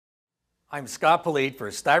I'm Scott Polite for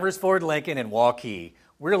Stivers Ford Lincoln in Waukee.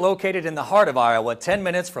 We're located in the heart of Iowa, 10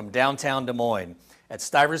 minutes from downtown Des Moines. At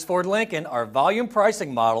Stivers Ford Lincoln, our volume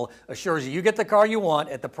pricing model assures you get the car you want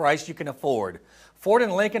at the price you can afford. Ford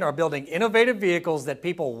and Lincoln are building innovative vehicles that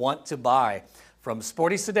people want to buy. From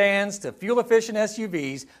sporty sedans to fuel-efficient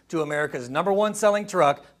SUVs to America's #1 selling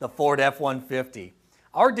truck, the Ford F-150.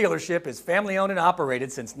 Our dealership is family-owned and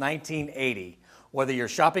operated since 1980. Whether you're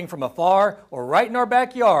shopping from afar or right in our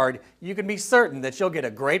backyard, you can be certain that you'll get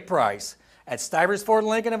a great price. At Stivers Ford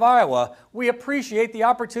Lincoln of Iowa, we appreciate the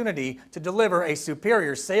opportunity to deliver a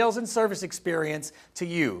superior sales and service experience to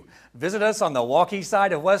you. Visit us on the Waukee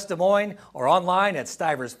side of West Des Moines or online at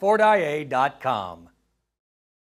stiversfordia.com.